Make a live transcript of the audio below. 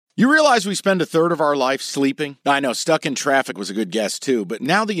You realize we spend a third of our life sleeping? I know, stuck in traffic was a good guess too, but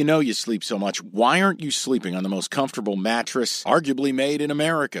now that you know you sleep so much, why aren't you sleeping on the most comfortable mattress arguably made in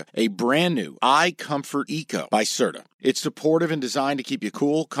America? A brand new iComfort Eco by Serta. It's supportive and designed to keep you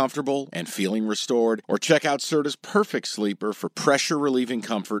cool, comfortable, and feeling restored. Or check out Serta's Perfect Sleeper for pressure-relieving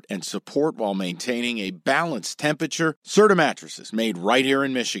comfort and support while maintaining a balanced temperature. Serta mattresses, made right here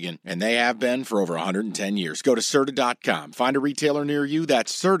in Michigan, and they have been for over 110 years. Go to Serta.com. Find a retailer near you.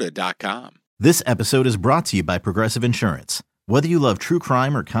 That's Serta.com. This episode is brought to you by Progressive Insurance. Whether you love true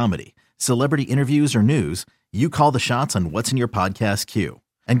crime or comedy, celebrity interviews or news, you call the shots on what's in your podcast queue.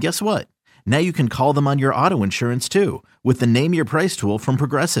 And guess what? Now you can call them on your auto insurance too with the Name Your Price tool from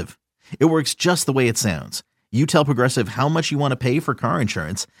Progressive. It works just the way it sounds. You tell Progressive how much you want to pay for car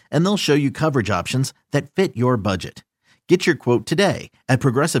insurance, and they'll show you coverage options that fit your budget. Get your quote today at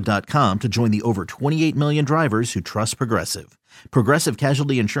Progressive.com to join the over 28 million drivers who trust Progressive. Progressive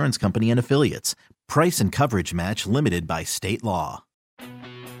Casualty Insurance Company and Affiliates. Price and coverage match limited by state law.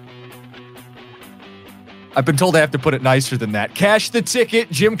 I've been told I have to put it nicer than that. Cash the ticket.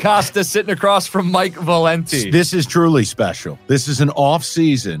 Jim Costa sitting across from Mike Valenti. This is truly special. This is an off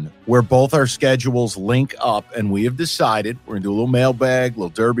season where both our schedules link up, and we have decided we're going to do a little mailbag, a little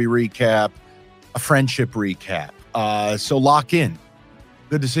derby recap, a friendship recap. So lock in.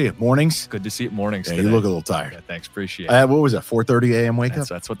 Good to see you. Mornings? Good to see you mornings. Yeah, you look a little tired. Yeah, thanks. Appreciate it. What was that, 4:30 a.m. wake up?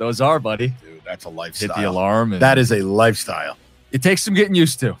 That's what those are, buddy. Dude, that's a lifestyle. Hit the alarm. That is a lifestyle. It takes some getting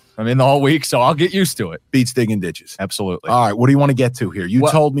used to. I'm in the whole week, so I'll get used to it. Beats digging ditches. Absolutely. All right, what do you want to get to here? You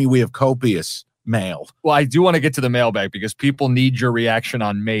told me we have copious mail. Well, I do want to get to the mailbag because people need your reaction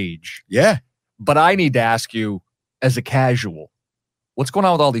on Mage. Yeah. But I need to ask you, as a casual, what's going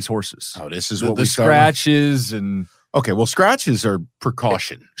on with all these horses? Oh, this is what the we scratches and... Okay, well, scratches are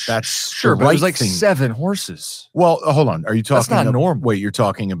precaution. That's sure, but there's like 7 horses. Well, hold on. Are you talking? That's not normal. Wait, you're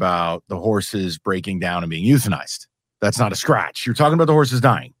talking about the horses breaking down and being euthanized. That's not a scratch. You're talking about the horses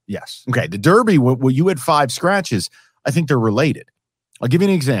dying. Yes. Okay, the Derby, well, you had 5 scratches. I think they're related. I'll give you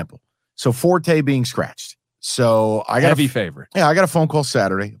an example. So Forte being scratched. So I got heavy favorite. Yeah, I got a phone call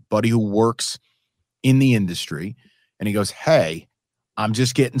Saturday, buddy who works in the industry, and he goes, "Hey, I'm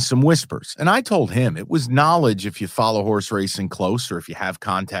just getting some whispers." And I told him it was knowledge if you follow horse racing close or if you have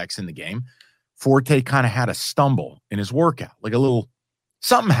contacts in the game. Forte kind of had a stumble in his workout, like a little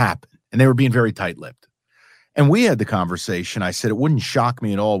something happened, and they were being very tight-lipped. And we had the conversation. I said, it wouldn't shock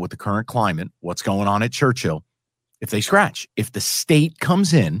me at all with the current climate, what's going on at Churchill, if they scratch, if the state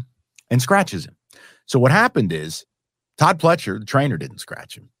comes in and scratches him. So what happened is Todd Pletcher, the trainer, didn't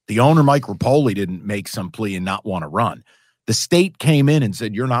scratch him. The owner, Mike Rapoli, didn't make some plea and not want to run. The state came in and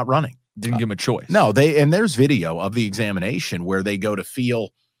said, you're not running. Didn't give him a choice. No, and there's video of the examination where they go to feel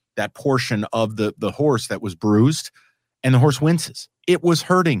that portion of the horse that was bruised, and the horse winces. It was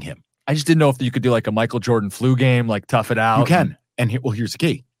hurting him. I just didn't know if you could do like a Michael Jordan flu game, like tough it out. You can. And here's the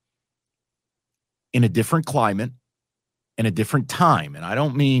key. In a different climate, in a different time, and I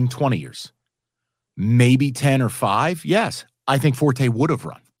don't mean 20 years, maybe 10 or 5, yes, I think Forte would have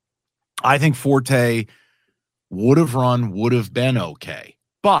run. I think Forte would have run, would have been okay.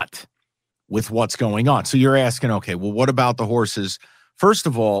 But with what's going on. So you're asking, okay, well, what about the horses? First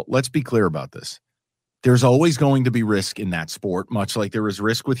of all, let's be clear about this. There's always going to be risk in that sport, much like there is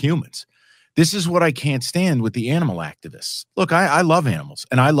risk with humans. This is what I can't stand with the animal activists. Look, I love animals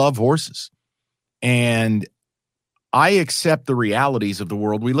and I love horses. And I accept the realities of the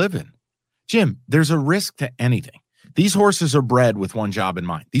world we live in. Jim, there's a risk to anything. These horses are bred with one job in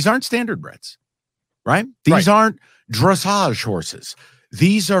mind. These aren't standard breds, right? These aren't dressage horses.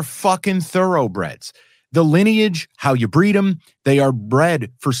 These are fucking thoroughbreds. The lineage, how you breed them, they are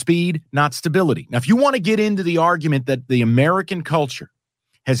bred for speed, not stability. Now, if you want to get into the argument that the American culture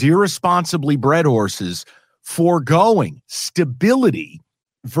has irresponsibly bred horses foregoing stability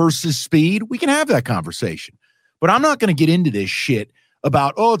versus speed, we can have that conversation. But I'm not going to get into this shit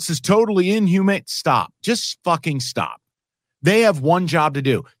about, oh, it's this totally inhumane. Stop. Just fucking stop. They have one job to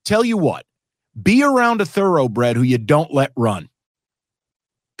do. Tell you what, be around a thoroughbred who you don't let run.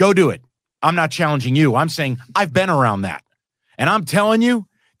 Go do it. I'm not challenging you. I'm saying I've been around that. And I'm telling you,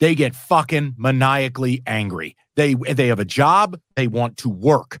 they get fucking maniacally angry. They have a job. They want to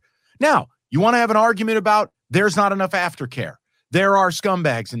work. Now, you want to have an argument about there's not enough aftercare. There are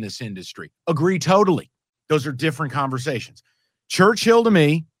scumbags in this industry. Agree totally. Those are different conversations. Churchill, to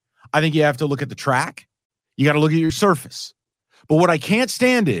me, I think you have to look at the track. You got to look at your surface. But what I can't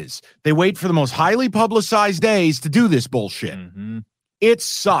stand is they wait for the most highly publicized days to do this bullshit. Mm-hmm. It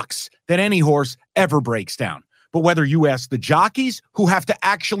sucks that any horse ever breaks down. But whether you ask the jockeys who have to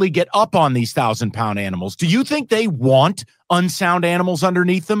actually get up on these 1,000-pound animals, do you think they want unsound animals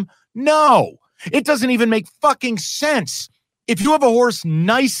underneath them? No. It doesn't even make fucking sense. If you have a horse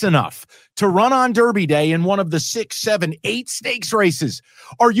nice enough to run on Derby Day in one of the 6, 7, 8 stakes races,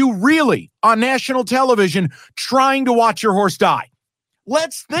 are you really on national television trying to watch your horse die?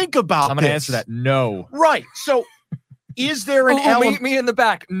 Let's think about this. I'm going to answer that. No. Right. So is there an element? Meet me in the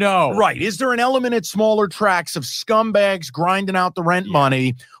back. No. Right. Is there an element at smaller tracks of scumbags grinding out the rent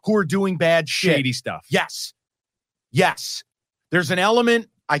money who are doing bad shit? Shady stuff. Yes. Yes. There's an element.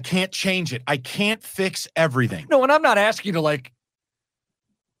 I can't change it. I can't fix everything. No, and I'm not asking you to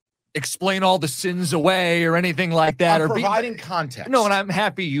explain all the sins away or anything like that. I'm or providing context. No, and I'm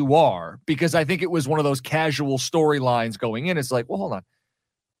happy you are, because I think it was one of those casual storylines going in. It's like, well, hold on.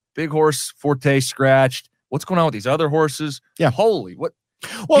 Big horse, Forte scratched. What's going on with these other horses? Yeah. Holy, what?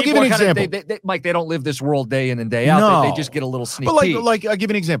 Well, I'll give you an example. Mike, they don't live this world day in and day out. No. They just get a little sneak peek. But I'll give you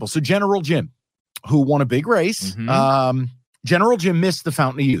an example. So General Jim, who won a big race, General Jim missed the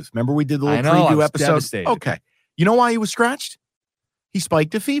Fountain of Youth. Remember we did the little preview episode? Devastated. Okay. You know why he was scratched? He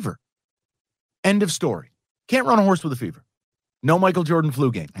spiked a fever. End of story. Can't run a horse with a fever. No Michael Jordan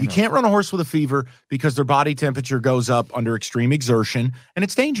flu game. You can't run a horse with a fever because their body temperature goes up under extreme exertion, and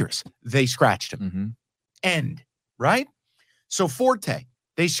it's dangerous. They scratched him. End. Right? So Forte,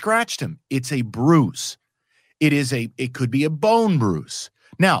 they scratched him. It's a bruise. It could be a bone bruise.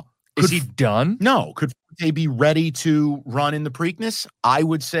 Now, is he done? No. Could Forte be ready to run in the Preakness? I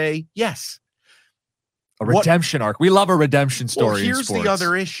would say yes. A redemption arc. We love a redemption story. Well, here's the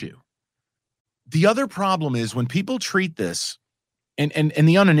other issue. The other problem is when people treat this, and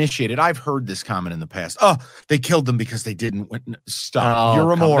the uninitiated, I've heard this comment in the past. Oh, they killed them because they didn't stop.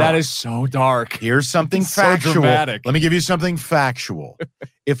 You're a moron. That is so dark. Here's something factual. So dramatic. Let me give you something factual.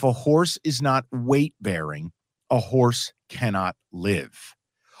 If a horse is not weight bearing, a horse cannot live.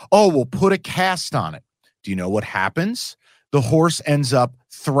 Oh, we'll put a cast on it. Do you know what happens? The horse ends up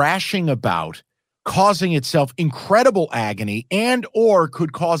thrashing about, causing itself incredible agony and or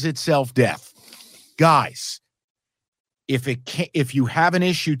could cause itself death. Guys, if you have an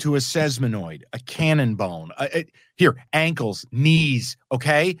issue to a sesamoid, a cannon bone, ankles, knees,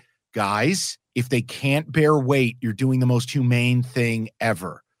 okay? Guys, if they can't bear weight, you're doing the most humane thing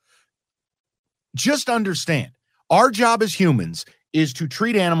ever. Just understand, our job as humans is to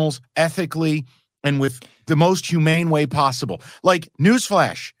treat animals ethically and with the most humane way possible. Like,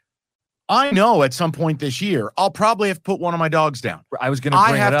 newsflash, I know at some point this year, I'll probably have to put one of my dogs down. I was going to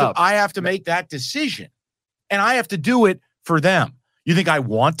bring it up. I have to make that decision, and I have to do it for them. You think I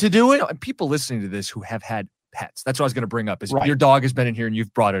want to do it? And people listening to this who have had pets, that's what I was going to bring up, is your dog has been in here and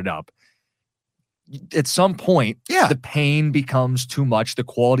you've brought it up. At some point, the pain becomes too much. The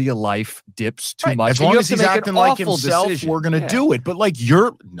quality of life dips too much. As long as he's acting like himself, we're going to do it. But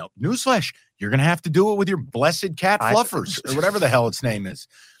newsflash, you're going to have to do it with your blessed cat Fluffers or whatever the hell its name is.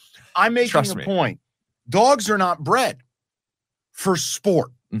 I'm making a point. Dogs are not bred for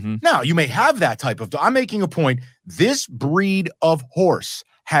sport. Now, you may have that type of dog. I'm making a point. This breed of horse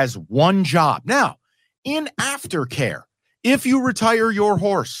has one job. Now, in aftercare, if you retire your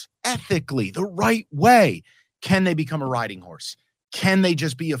horse ethically, the right way, can they become a riding horse? Can they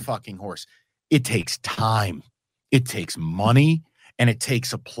just be a fucking horse? It takes time. It takes money, and it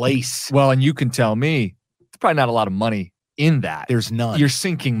takes a place. Well, and you can tell me, there's probably not a lot of money in that. There's none. You're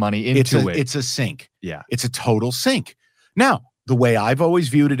sinking money into it. It's a sink. Yeah. It's a total sink. Now, the way I've always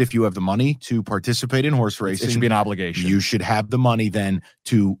viewed it, if you have the money to participate in horse racing, it should be an obligation. You should have the money then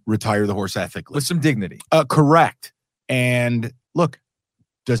to retire the horse ethically. With some dignity. Correct. And look,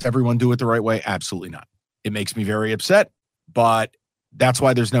 does everyone do it the right way? Absolutely not. It makes me very upset, but that's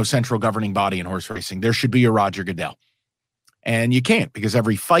why there's no central governing body in horse racing. There should be a Roger Goodell. And you can't, because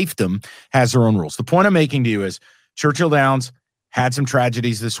every fiefdom has their own rules. The point I'm making to you is Churchill Downs had some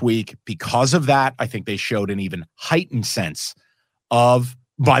tragedies this week. Because of that, I think they showed an even heightened sense of,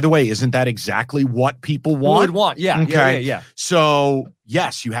 by the way, isn't that exactly what people want? Would want, yeah. Okay. Yeah. So,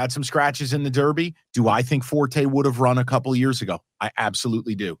 yes, you had some scratches in the Derby. Do I think Forte would have run a couple of years ago? I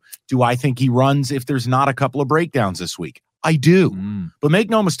absolutely do. Do I think he runs if there's not a couple of breakdowns this week? I do. But make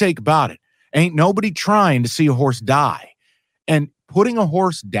no mistake about it. Ain't nobody trying to see a horse die. And putting a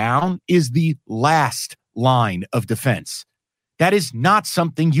horse down is the last line of defense. That is not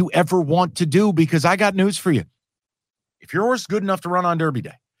something you ever want to do, because I got news for you. If your horse is good enough to run on Derby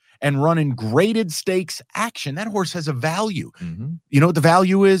Day and run in graded stakes action, that horse has a value. You know what the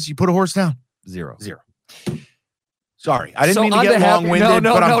value is? You put a horse down? Zero. Sorry, I didn't mean to get long-winded,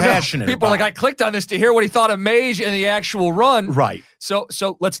 but I'm passionate. People are like, I clicked on this to hear what he thought of Mage and the actual run. Right. So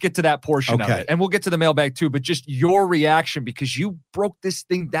let's get to that portion of it. And we'll get to the mailbag too, but just your reaction, because you broke this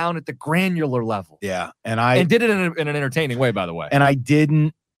thing down at the granular level. Yeah. And did it in an entertaining way, by the way. And I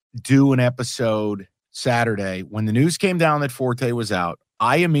didn't do an episode Saturday. When the news came down that Forte was out,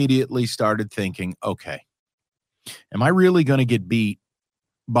 I immediately started thinking, okay, am I really going to get beat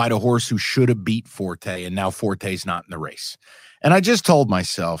by the horse who should have beat Forte, and now Forte's not in the race? And I just told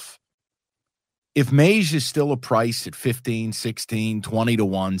myself, if Mage is still a price at 15, 16, 20 to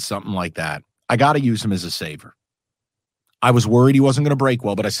 1, something like that, I got to use him as a saver. I was worried he wasn't going to break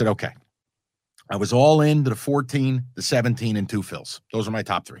well, but I said, okay. I was all in to the 14, the 17, and 2 fills. Those are my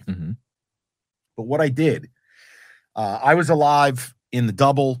top 3. Mm-hmm. But what I did, I was alive in the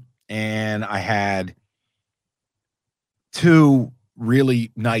double, and I had 2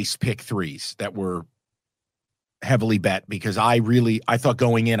 really nice pick 3s that were heavily bet, because I thought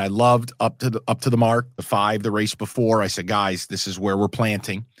going in, I loved up to the mark, the 5, the race before. I said, guys, this is where we're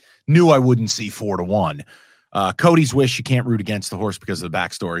planting. Knew I wouldn't see 4 to 1. Cody's Wish, you can't root against the horse because of the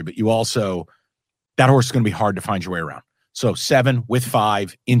backstory, but you also, that horse is going to be hard to find your way around. So 7 with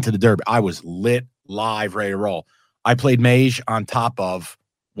 5 into the Derby. I was lit, live, ready to roll. I played Mage on top of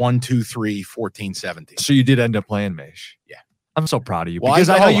 1, 2, 3, 14, 17. So you did end up playing Mage. Yeah. I'm so proud of you, because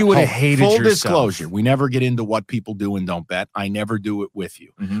I know you would have hated yourself. Full disclosure, we never get into what people do and don't bet. I never do it with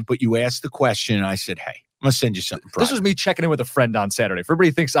you. Mm-hmm. But you asked the question, and I said, hey, I'm going to send you something private. This was me checking in with a friend on Saturday.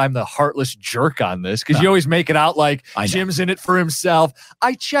 Everybody thinks I'm the heartless jerk on this, because you always make it out like Jim's in it for himself.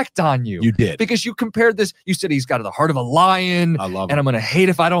 I checked on you. You did. Because you compared this. You said he's got the heart of a lion. I love him. And I'm going to hate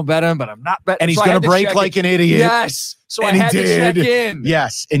if I don't bet him, but I'm not betting. And he's going to break like an idiot. Yes. So I had to check in.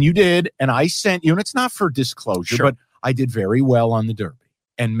 Yes. And you did. And I sent you, and it's not for disclosure, but I did very well on the Derby.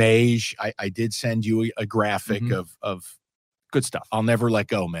 And Mage, I did send you a graphic of good stuff. I'll never let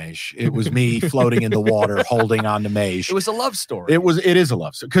go, Mage. It was me floating in the water, holding on to Mage. It was a love story. It is a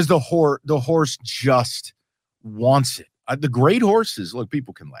love story, because the horse just wants it. The great horses, look,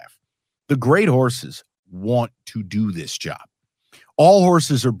 people can laugh. The great horses want to do this job. All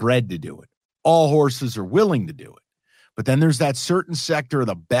horses are bred to do it. All horses are willing to do it. But then there's that certain sector of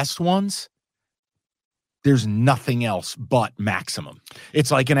the best ones. There's nothing else but maximum.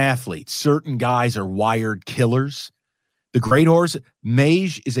 It's like an athlete. Certain guys are wired killers. The great horse,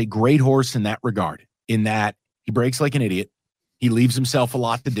 Mage is a great horse in that regard, in that he breaks like an idiot. He leaves himself a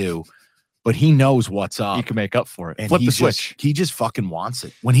lot to do, but he knows what's up. He can make up for it. And flip the switch. He just fucking wants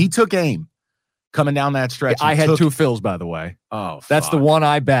it. When he took aim coming down that stretch. I had 2 fills, by the way. Oh, that's the one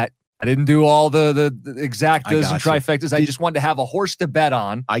I bet. I didn't do all the exactas and trifectas. I just wanted to have a horse to bet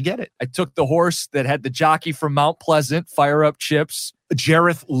on. I get it. I took the horse that had the jockey from Mount Pleasant, Fire Up Chips.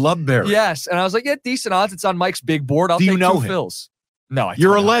 Jareth Loveberry. Yes. And I was like, yeah, decent odds. It's on Mike's big board. I'll take 2 fills. No,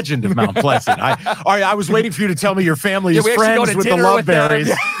 you're a legend of Mount Pleasant. I was waiting for you to tell me your family is friends with the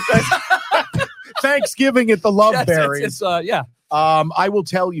Loveberries. Thanksgiving at the Loveberries. I will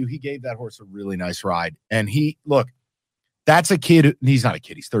tell you, he gave that horse a really nice ride. And that's a kid. He's not a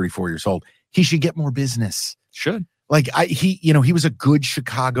kid. He's 34 years old. He should get more business. Should. He was a good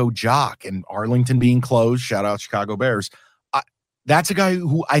Chicago jock, and Arlington being closed, shout out Chicago Bears. That's a guy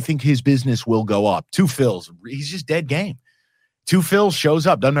who I think his business will go up. 2 fills. He's just dead game. 2 fills, shows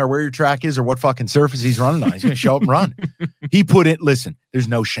up. Doesn't matter where your track is or what fucking surface he's running on. He's going to show up and run. He put it. Listen, there's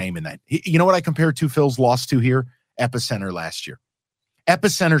no shame in that. You know what I compare 2 fills lost to here? Epicenter last year.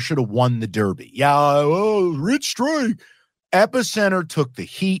 Epicenter should have won the Derby. Yeah, Rich Strike. Epicenter took the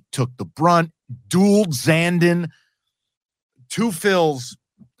heat, took the brunt, dueled Zandon. 2 fills.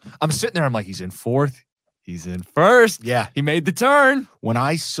 I'm sitting there. I'm like, he's in 4th. He's in 1st. Yeah. He made the turn. When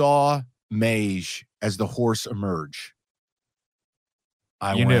I saw Mage as the horse emerge,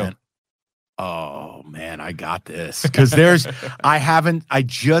 I went, oh, man, I got this. Because I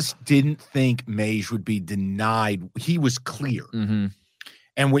just didn't think Mage would be denied. He was clear. Mm-hmm.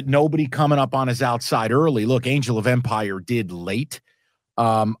 And with nobody coming up on his outside early, look, Angel of Empire did late.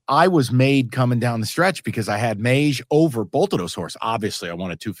 I was made coming down the stretch because I had Mage over both of those horses. Obviously, I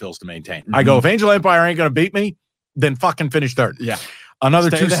wanted 2 fills to maintain. Mm-hmm. I go, if Angel of Empire ain't going to beat me, then fucking finish 3rd. Yeah. Another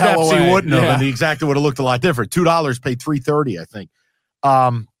 2 steps he wouldn't have, and the exacta would have looked a lot different. $2 paid $3.30, I think.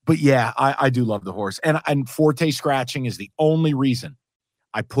 But yeah, I do love the horse. And Forte scratching is the only reason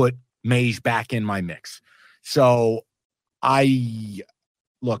I put Mage back in my mix. So I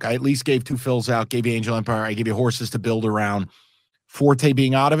at least gave 2 fills out, gave you Angel Empire. I gave you horses to build around. Forte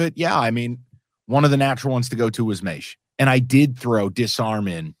being out of it, yeah, I mean, one of the natural ones to go to was Mage. And I did throw Disarm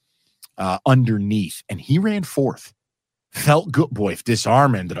in underneath, and he ran 4th. Felt good. Boy, if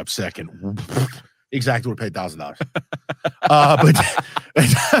Disarm ended up 2nd, Exactly, would have paid $1,000.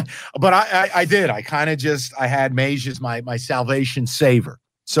 But I did. I kind of I had Mage as my salvation saver.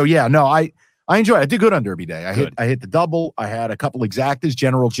 So yeah, no, I enjoy it. I did good on Derby Day. I hit the double. I had a couple exactas.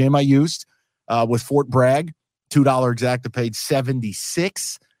 General Jim I used with Fort Bragg. $2 exacta paid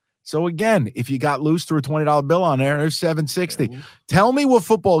 $76. So again, if you got loose, threw a $20 bill on there's $760. Tell me what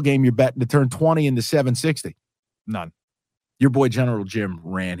football game you're betting to turn 20 into $760. None. Your boy General Jim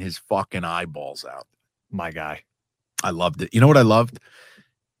ran his fucking eyeballs out. My guy. I loved it. You know what I loved?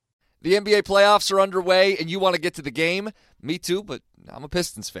 The NBA playoffs are underway, and you want to get to the game? Me too, but I'm a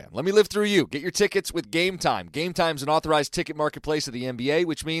Pistons fan. Let me live through you. Get your tickets with Game Time. Game Time's an authorized ticket marketplace of the NBA,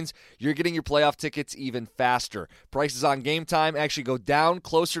 which means you're getting your playoff tickets even faster. Prices on Game Time actually go down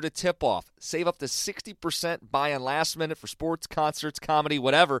closer to tip-off. Save up to 60% buy on last minute for sports, concerts, comedy,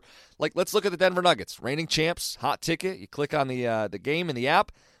 whatever. Like, let's look at the Denver Nuggets. Reigning champs, hot ticket. You click on the game in the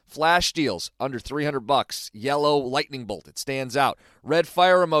app. Flash deals under $300. Yellow lightning bolt, it stands out. Red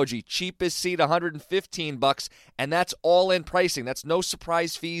fire emoji, cheapest seat $115, and that's all-in pricing. That's no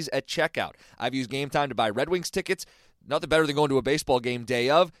surprise fees at checkout. I've used Game Time to buy Red Wings tickets. Nothing better than going to a baseball game day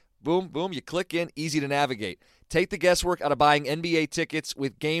of. Boom, boom, you click in, easy to navigate. Take the guesswork out of buying NBA tickets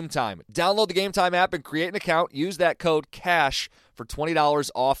with Game Time. Download the Game Time app and create an account. Use that code CASH for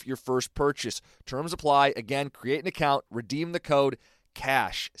 $20 off your first purchase. Terms apply. Again, create an account, redeem the code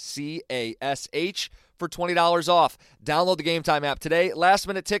CASH, C-A-S-H, for $20 off. Download the Game Time app today. Last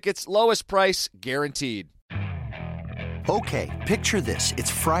minute tickets, lowest price, guaranteed. Okay, picture this.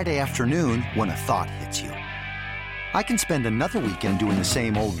 It's Friday afternoon when a thought hits you. I can spend another weekend doing the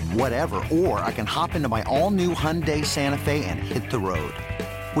same old whatever, or I can hop into my all-new Hyundai Santa Fe and hit the road.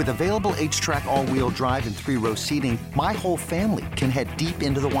 With available H-Track all-wheel drive and 3-row seating, my whole family can head deep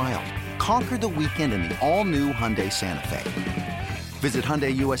into the wild. Conquer the weekend in the all-new Hyundai Santa Fe. Visit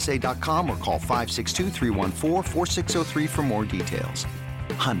HyundaiUSA.com or call 562-314-4603 for more details.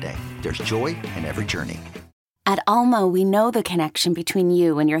 Hyundai, there's joy in every journey. At Alma, we know the connection between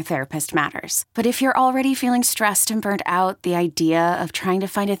you and your therapist matters. But if you're already feeling stressed and burnt out, the idea of trying to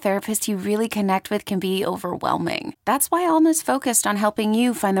find a therapist you really connect with can be overwhelming. That's why Alma's focused on helping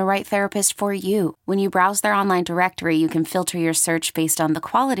you find the right therapist for you. When you browse their online directory, you can filter your search based on the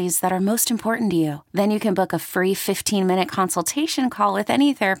qualities that are most important to you. Then you can book a free 15-minute consultation call with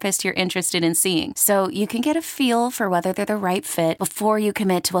any therapist you're interested in seeing, so you can get a feel for whether they're the right fit before you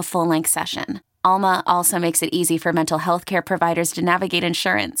commit to a full-length session. Alma also makes it easy for mental health care providers to navigate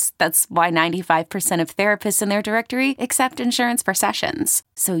insurance. That's why 95% of therapists in their directory accept insurance per sessions,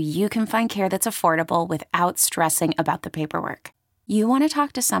 so you can find care that's affordable without stressing about the paperwork. You want to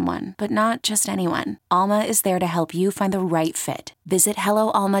talk to someone, but not just anyone. Alma is there to help you find the right fit. Visit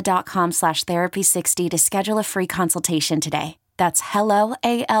helloalma.com/therapy60 to schedule a free consultation today. That's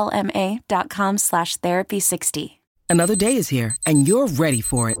helloalma.com/therapy60. Another day is here, and you're ready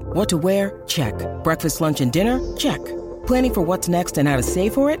for it. What to wear? Check. Breakfast, lunch, and dinner? Check. Planning for what's next and how to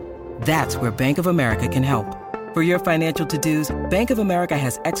save for it? That's where Bank of America can help. For your financial to-dos, Bank of America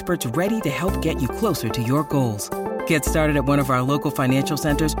has experts ready to help get you closer to your goals. Get started at one of our local financial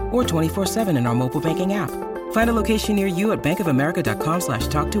centers or 24/7 in our mobile banking app. Find a location near you at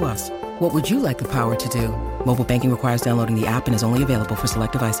bankofamerica.com/talktous. What would you like the power to do? Mobile banking requires downloading the app and is only available for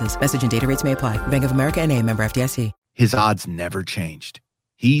select devices. Message and data rates may apply. Bank of America N.A., member FDIC. His odds never changed.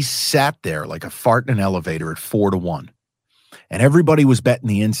 He sat there like a fart in an elevator at 4-1. And everybody was betting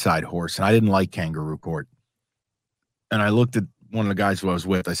the inside horse, and I didn't like Kangaroo Court. And I looked at one of the guys who I was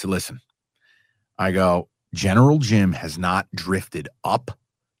with. I said, listen, I go, General Jim has not drifted up.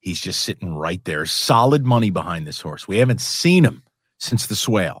 He's just sitting right there. Solid money behind this horse. We haven't seen him since the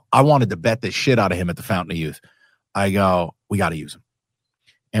Swale. I wanted to bet the shit out of him at the Fountain of Youth. I go, we got to use him.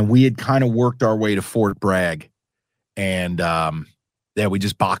 And we had kind of worked our way to Fort Bragg. And we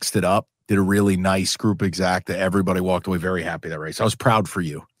just boxed it up, did a really nice group exacta. Everybody walked away very happy that race. I was proud for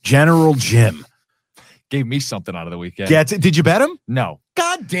you. General Jim. Gave me something out of the weekend. Did you bet him? No.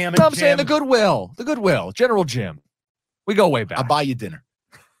 God damn it, no, I'm Jim. saying the Goodwill. General Jim. We go way back. I'll buy you dinner.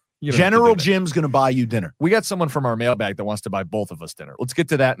 General Jim's going to buy you dinner. We got someone from our mailbag that wants to buy both of us dinner. Let's get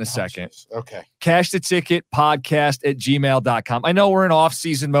to that in a second. Geez. Okay. Cash the ticket podcast@gmail.com. I know we're in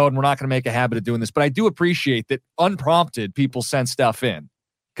off-season mode and we're not going to make a habit of doing this, but I do appreciate that unprompted people send stuff in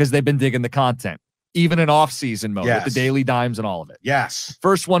because they've been digging the content, even in off-season mode with the daily dimes and all of it. Yes.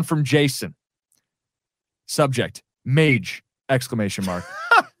 First one from Jason. Subject, Mage, ! I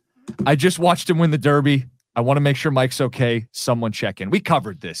just watched him win the Derby. I want to make sure Mike's okay. Someone check in. We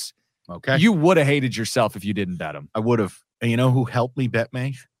covered this. Okay. You would have hated yourself if you didn't bet him. I would have. And you know who helped me bet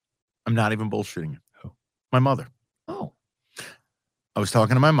Mage? I'm not even bullshitting you. Who? My mother. Oh. I was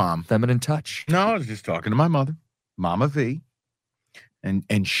talking to my mom. Feminine touch. No, I was just talking to my mother, Mama V.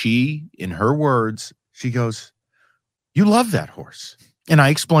 And she, in her words, she goes, "You love that horse." And I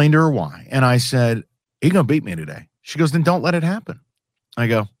explained to her why. And I said, "He's going to beat me today." She goes, "Then don't let it happen." I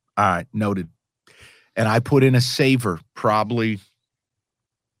go, "All right, noted." And I put in a saver probably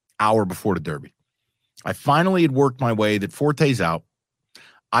hour before the Derby. I finally had worked my way that Forte's out.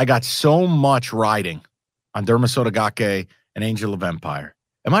 I got so much riding on Derma Sotogake and Angel of Empire.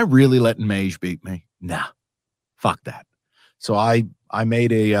 Am I really letting Mage beat me? Nah, fuck that. So I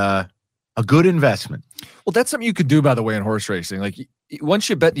made a good investment. Well, that's something you could do, by the way, in horse racing. Like, once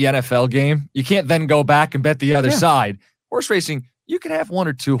you bet the NFL game, you can't then go back and bet the other side. Horse racing, you can have one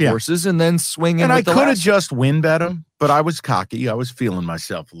or two horses and then swing in. And I could have just win bet them, but I was cocky. I was feeling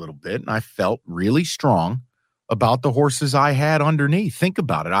myself a little bit, and I felt really strong about the horses I had underneath. Think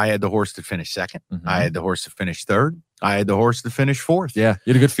about it. I had the horse to finish second. Mm-hmm. I had the horse to finish third. I had the horse to finish fourth. Yeah,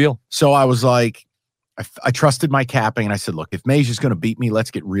 you had a good feel. So I was like, I trusted my capping, and I said, look, if Mage is going to beat me,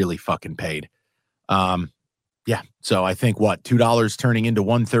 let's get really fucking paid. Yeah. So I think $2 turning into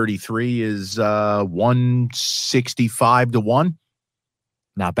 133 is 165 to 1.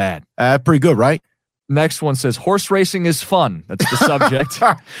 Not bad. Pretty good, right? Next one says, horse racing is fun. That's the subject.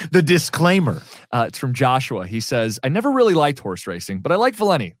 The disclaimer. It's from Joshua. He says, I never really liked horse racing, but I like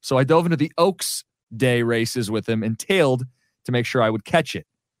Valenti. So I dove into the Oaks Day races with him and tailed to make sure I would catch it.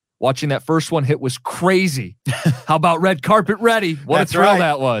 Watching that first one hit was crazy. How about Red Carpet Ready? What a thrill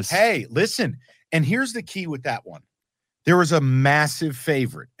that was. Hey, listen. And here's the key with that one. There was a massive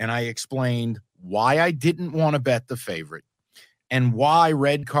favorite, and I explained why I didn't want to bet the favorite and why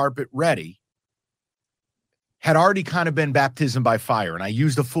Red Carpet Ready had already kind of been baptism by fire. And I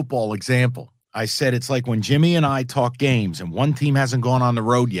used a football example. I said it's like when Jimmy and I talk games and one team hasn't gone on the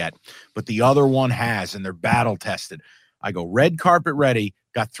road yet, but the other one has, and they're battle tested. I go, Red Carpet Ready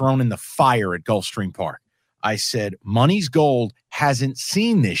got thrown in the fire at Gulfstream Park. I said, Money's Gold hasn't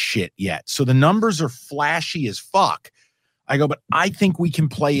seen this shit yet. So the numbers are flashy as fuck. I go, but I think we can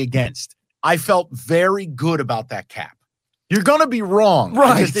play against. I felt very good about that cap. You're going to be wrong.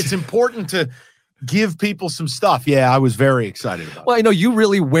 Right. It's important to give people some stuff. Yeah, I was very excited about it. Well, I know you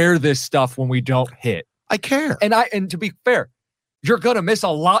really wear this stuff when we don't hit. I care. And to be fair, you're going to miss a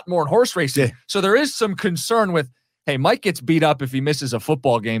lot more in horse racing. Yeah. So there is some concern with, hey, Mike gets beat up if he misses a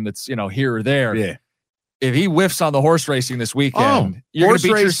football game that's, here or there. Yeah. If he whiffs on the horse racing this weekend, you're going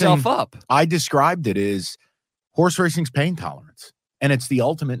to beat yourself up. I described it as horse racing's pain tolerance. And it's the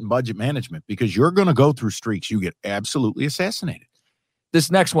ultimate in budget management because you're going to go through streaks. You get absolutely assassinated.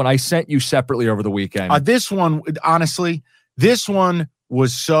 This next one I sent you separately over the weekend. This one, honestly, this one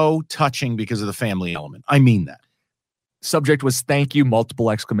was so touching because of the family element. I mean that. Subject was thank you,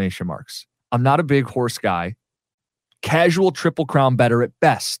 multiple exclamation marks. I'm not a big horse guy. Casual Triple Crown better at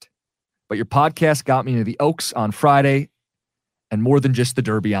best. But your podcast got me into the Oaks on Friday and more than just the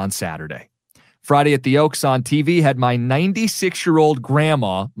Derby on Saturday. Friday at the Oaks on TV had my 96-year-old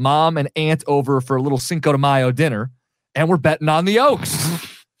grandma, mom, and aunt over for a little Cinco de Mayo dinner, and we're betting on the Oaks.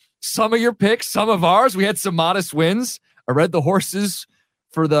 Some of your picks, some of ours. We had some modest wins. I read the horses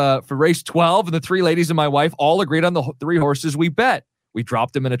for race 12, and the three ladies and my wife all agreed on the three horses we bet. We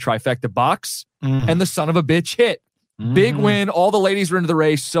dropped them in a trifecta box, and the son of a bitch hit. Big win. All the ladies were into the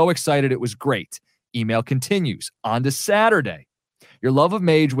race. So excited. It was great. Email continues. On to Saturday. Your love of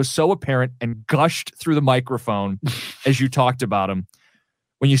Mage was so apparent and gushed through the microphone as you talked about him.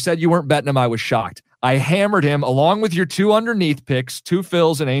 When you said you weren't betting him, I was shocked. I hammered him along with your two underneath picks, Two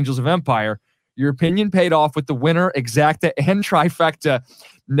Phils and Angels of Empire. Your opinion paid off with the winner, exacta, and trifecta.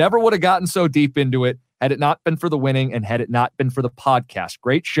 Never would have gotten so deep into it had it not been for the winning and had it not been for the podcast.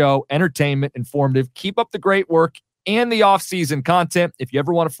 Great show, entertainment, informative. Keep up the great work and the off-season content. If you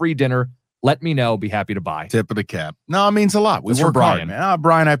ever want a free dinner, let me know. Be happy to buy. Tip of the cap. No, it means a lot. We work hard, man.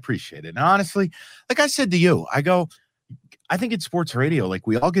 Brian, I appreciate it. And honestly, like I said to you, I think it's sports radio. Like,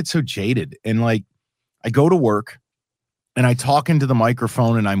 we all get so jaded. And, like, I go to work, and I talk into the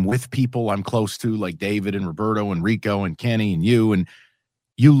microphone, and I'm with people I'm close to, like David and Roberto and Rico and Kenny and you, and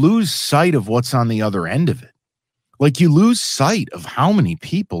you lose sight of what's on the other end of it. Like, you lose sight of how many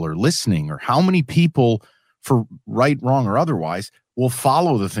people are listening or how many people, for right, wrong, or otherwise, will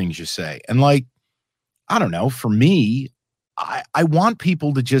follow the things you say. And, like, I don't know, for me, I want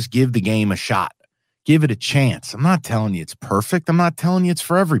people to just give the game a shot, give it a chance. I'm not telling you it's perfect. I'm not telling you it's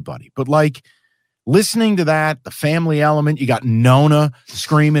for everybody, but, like, listening to that, the family element, you got Nona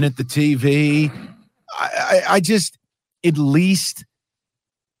screaming at the TV. I just, at least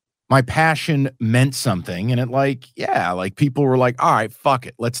my passion meant something. And it, like, yeah, like, people were like, all right, fuck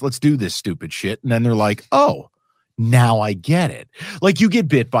it. Let's do this stupid shit. And then they're like, oh, Now I get it. Like you get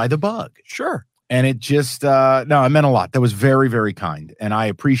bit by the bug. Sure. And it just, no, it meant a lot. That was very, very kind. And I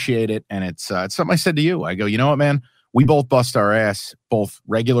appreciate it. And it's something I said to you. I go, you know what, man? We both bust our ass, both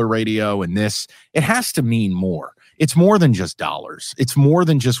regular radio and this. It has to mean more. It's more than just dollars. It's more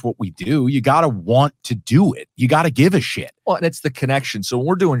than just what we do. You got to want to do it. You got to give a shit. Well, and it's the connection. So when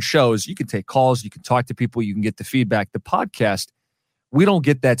we're doing shows, you can take calls, you can talk to people, you can get the feedback. The podcast, we don't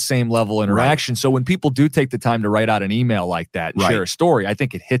get that same level of interaction. Right. So when people do take the time to write out an email like that and share a story, I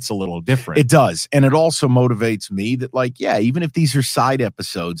think it hits a little different. It does. And it also motivates me that, like, yeah, even if these are side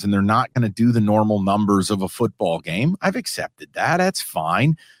episodes and they're not going to do the normal numbers of a football game, I've accepted that. That's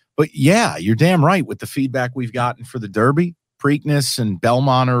fine. But yeah, you're damn right with the feedback we've gotten for the Derby, Preakness, and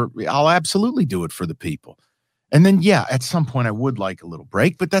Belmont. I'll absolutely do it for the people. And then, yeah, at some point I would like a little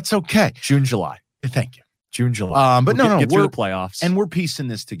break, but that's okay. June, July. Thank you. June, July. But we're through the playoffs. And we're piecing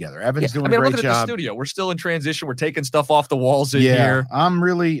this together. Evan's doing a great job. At the studio. We're still in transition. We're taking stuff off the walls in here. I'm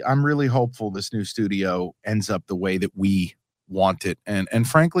really hopeful this new studio ends up the way that we want it and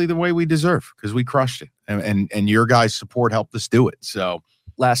frankly the way we deserve, because we crushed it. And your guys' support helped us do it. So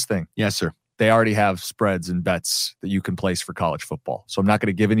last thing. Yes, sir. They already have spreads and bets that you can place for college football. So I'm not going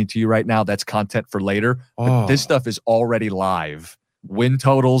to give any to you right now. That's content for later. But this stuff is already live. Win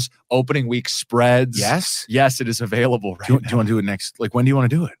totals, opening week spreads. Yes, it is available right now. Do you want to do it next? Like, when do you want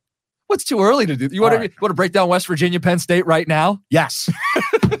to do it? What's too early to do? You want to break down West Virginia, Penn State right now? Yes.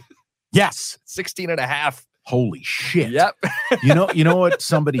 Yes. 16.5. Holy shit. Yep. You know what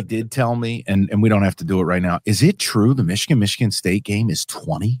somebody did tell me, and we don't have to do it right now. Is it true the Michigan State game is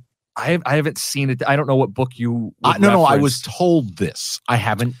 20? I haven't seen it. I don't know what book you No, I was told this. I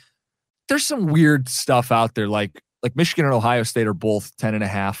haven't. There's some weird stuff out there, like Michigan and Ohio State are both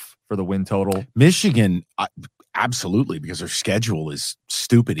 10.5 for the win total. Michigan, absolutely, because their schedule is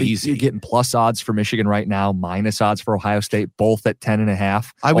stupid easy. You're getting plus odds for Michigan right now, minus odds for Ohio State, both at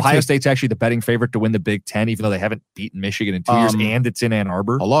 10.5. Ohio State's actually the betting favorite to win the Big Ten, even though they haven't beaten Michigan in 2 years, and it's in Ann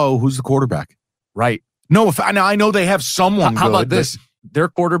Arbor. Hello, who's the quarterback? Right. No, I know they have someone. How about this? Their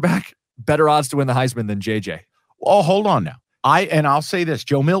quarterback, better odds to win the Heisman than JJ. Oh, hold on now. I'll say this: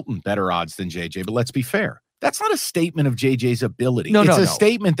 Joe Milton, better odds than JJ. But let's be fair. That's not a statement of JJ's ability. It's a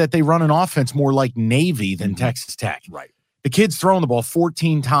statement that they run an offense more like Navy than Texas Tech. Right. The kid's throwing the ball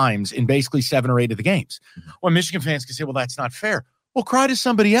 14 times in basically 7 or 8 of the games. Well, Michigan fans can say, well, that's not fair. Well, cry to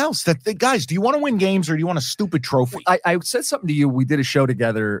somebody else. Guys, do you want to win games or do you want a stupid trophy? I said something to you. We did a show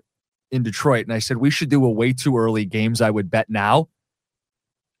together in Detroit, and I said we should do a way too early games I would bet now,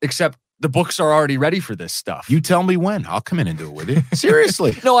 except the books are already ready for this stuff. You tell me when. I'll come in and do it with you.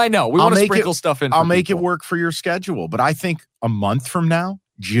 Seriously. No, I know. We want to sprinkle stuff in. I'll make it work for your schedule. But I think a month from now,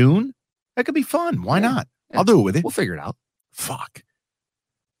 June, that could be fun. Why not? I'll do it with it. We'll figure it out. Fuck.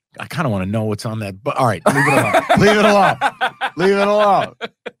 I kind of want to know what's on that. But all right, leave it alone. Leave it alone. Leave it alone.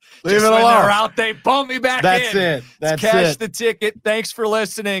 Leave it alone. When they're out, they bump me back That's in. It. That's Cash it. the ticket. Thanks for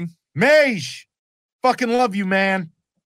listening. Mage, fucking love you, man.